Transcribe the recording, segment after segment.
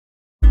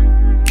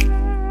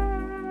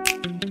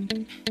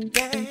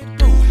Bad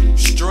boy.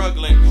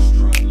 Struggling.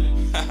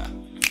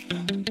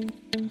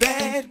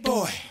 Bad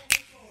boy.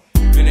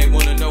 And they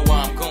wanna know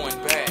why I'm going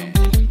bad.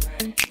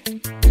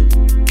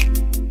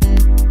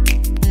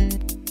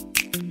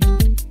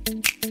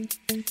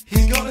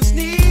 He's gonna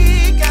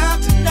sneak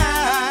out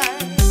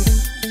tonight.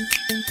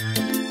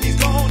 He's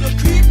gonna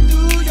creep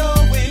through your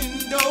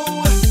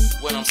window.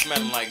 What I'm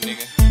smelling like,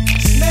 nigga?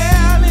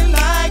 Smelling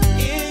like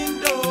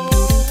Indo.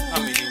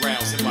 How many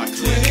rounds in my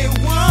clip?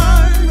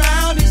 21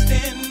 round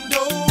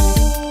extendo.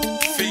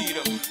 Feed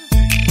 'em.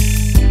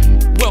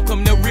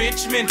 Welcome to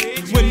Richmond,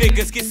 when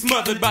niggas get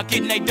smothered by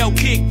getting they dough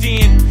kicked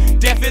in.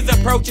 Death is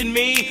approaching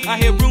me. I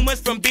hear rumors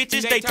from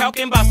bitches, they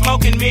talking about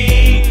smoking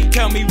me.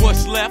 Tell me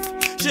what's left.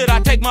 Should I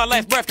take my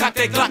last breath? Cock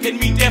that Glock in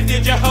me, death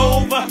to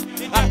Jehovah.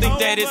 I think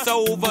that it's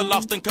over,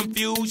 lost in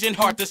confusion,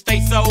 hard to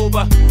stay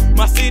sober.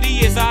 My city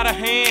is out of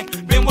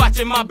hand, been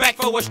watching my back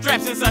for a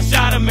strap since I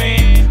shot a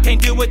man. Can't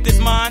deal with this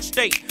mind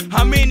state,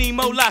 how many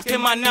more lives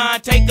can my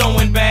nine take?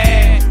 Going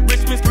bad.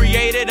 Richmond's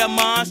created a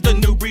monster,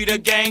 new breed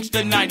of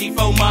gangster,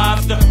 94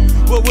 mobster.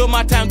 What will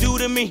my town do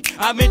to me?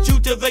 I've been true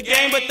to the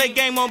game, but the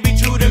game won't be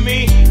true to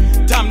me.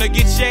 Time to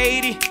get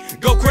shady,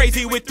 go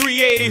crazy with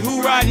 380,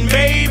 who riding,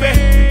 baby?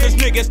 Cause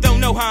niggas don't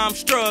know how I'm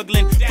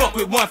struggling. Fuck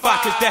with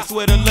 1-5, cause that's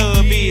where the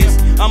love is.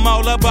 I'm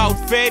all about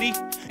Fetty,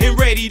 and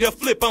ready to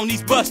flip on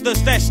these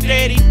busters that's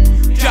steady.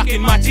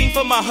 Jocking my team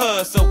for my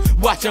hustle,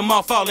 watch them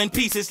all fall in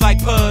pieces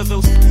like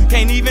puzzles.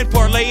 Can't even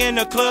parlay in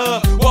the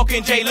club,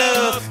 walking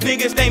J-Love.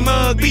 Niggas they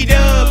mug,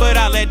 B-Dub, but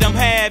I let them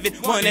have it.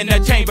 One in the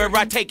chamber,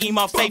 I take him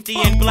off safety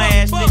and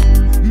blast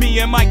it. Me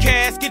and my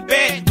casket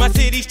bet, my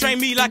city's trained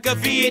me like a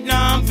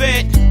Vietnam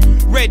vet.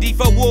 Ready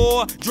for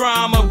war,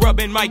 drama,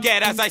 rubbing my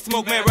gat as I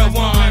smoke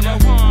marijuana.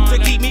 To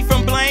keep me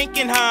from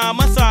blanking,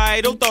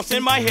 homicidal thoughts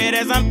in my head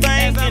as I'm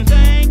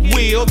thinking.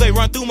 Will they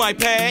run through my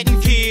pad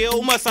and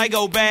kill? Must I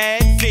go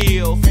bad?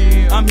 Feel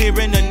I'm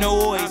hearing the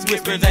noise,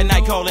 whispers at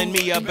night calling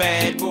me a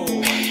bad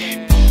boy.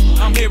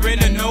 I'm hearing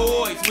the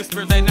noise,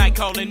 whispers at night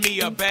calling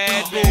me a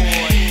bad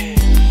boy.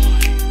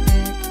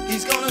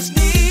 He's gonna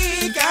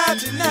sneak out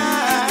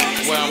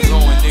tonight. Where I'm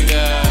going,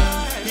 nigga?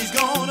 He's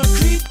gonna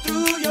creep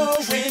through your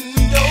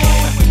window.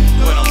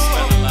 What I'm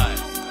smelling like?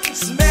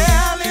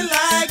 Smelling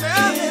like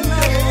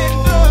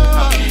Indo.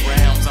 How many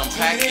rounds I'm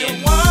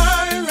packing?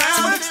 21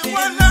 round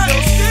extendo.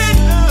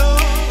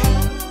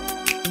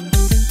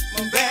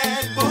 My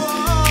bad boy.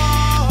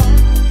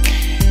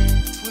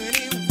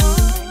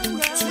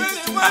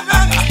 21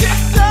 round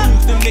extendo.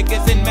 Them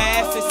niggas in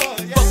masses,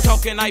 fuck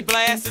talking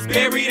eyeglasses,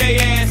 bury they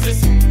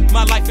asses.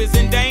 My life is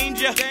in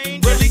danger,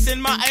 releasing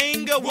my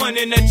anger, one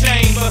in the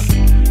chamber.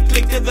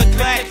 Click to the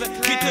clack,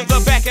 get to the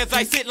back as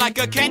I sit like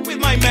a cat with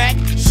my Mac.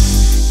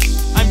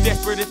 I'm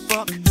desperate as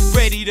fuck,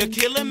 ready to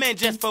kill a man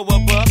just for a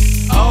buck.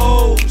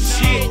 Oh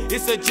shit,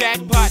 it's a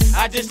jackpot.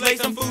 I just lay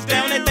some fools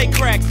down at they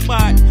crack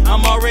spot.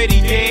 I'm already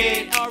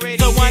dead,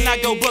 so why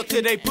not go buck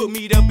till they put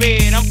me to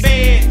bed? I'm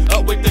fed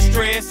up with the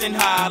stress and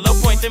hollow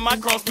points in my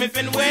cross, Smith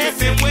and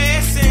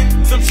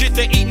Wesson. Some shit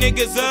to eat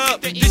niggas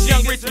up. This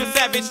young Richmond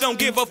savage don't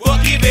give a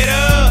fuck, give it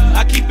up.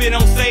 I keep it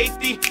on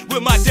safety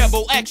with my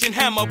double action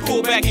hammer,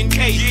 pull back in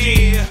case.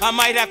 Yeah, I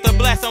might have to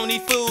blast on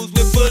these fools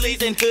with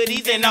bullies and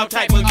hoodies and all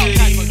type of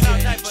goodies.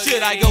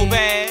 Should I go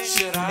bad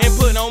and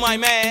put on my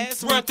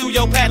mask? Run through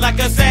your path like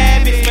a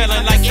savage,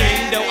 smelling like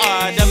Indo,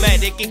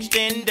 automatic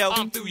extendo.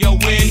 I'm through your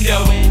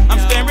window. I'm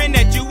staring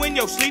at you in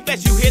your sleep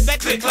as you hear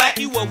that click clack.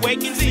 You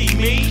awake and see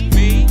me.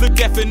 Look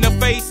death in the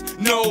face,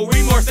 no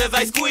remorse as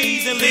I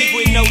squeeze and leave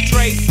with no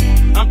trace.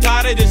 I'm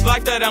tired of this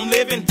life that I'm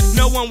living.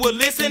 No one will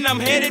listen. I'm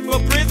headed for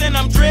prison.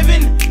 I'm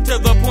driven to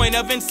the point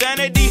of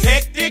insanity.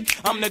 Hectic.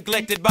 I'm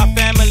neglected by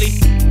family.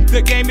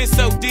 The game is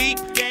so deep.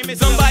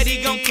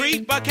 Somebody gon'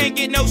 creep. I can't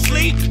get no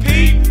sleep.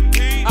 Peep.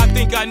 I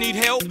think I need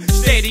help.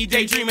 Steady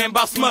daydreaming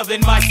about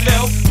smothering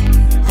myself.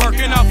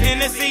 Perking off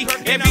Hennessy.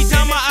 Every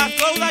time my eyes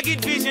close, I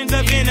get visions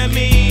of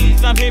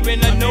enemies. I'm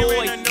hearing a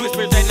noise.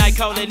 Whispers at night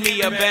calling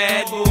me a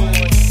bad boy.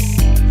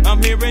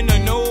 I'm hearing a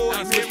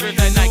noise. Whispers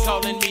at night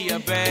calling me a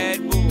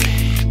bad boy.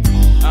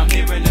 I'm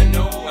hearing a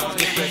noise.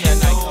 Whispers at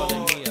night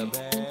calling me a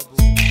bad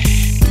boy.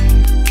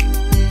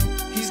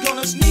 He's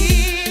gonna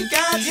sneak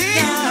out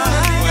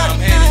tonight. Where I'm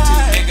headed to,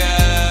 nigga?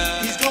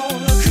 He's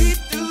gonna creep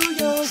through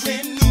your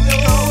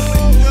window.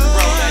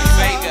 Roll that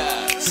Vega.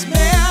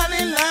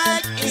 Smelling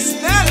like Indo.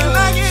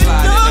 Slide in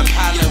them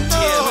hollow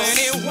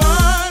tips.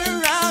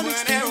 21 round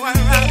extendo. Who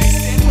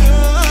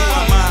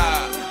am I?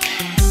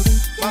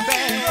 My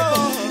bad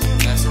boy.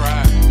 That's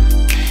right.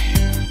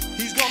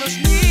 He's gonna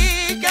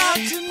sneak out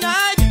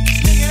tonight.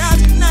 Sneaking out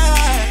tonight.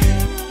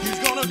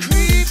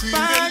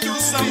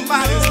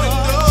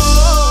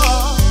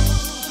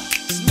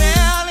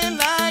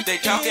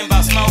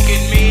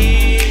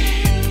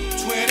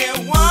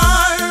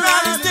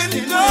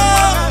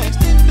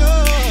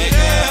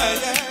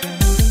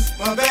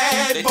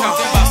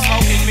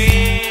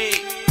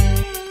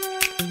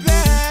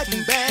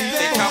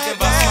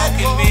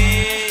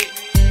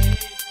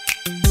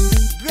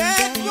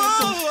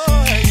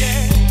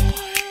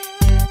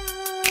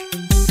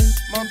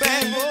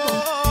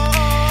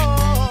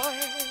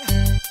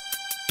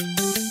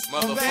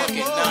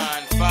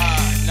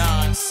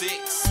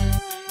 6,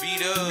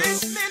 beat up.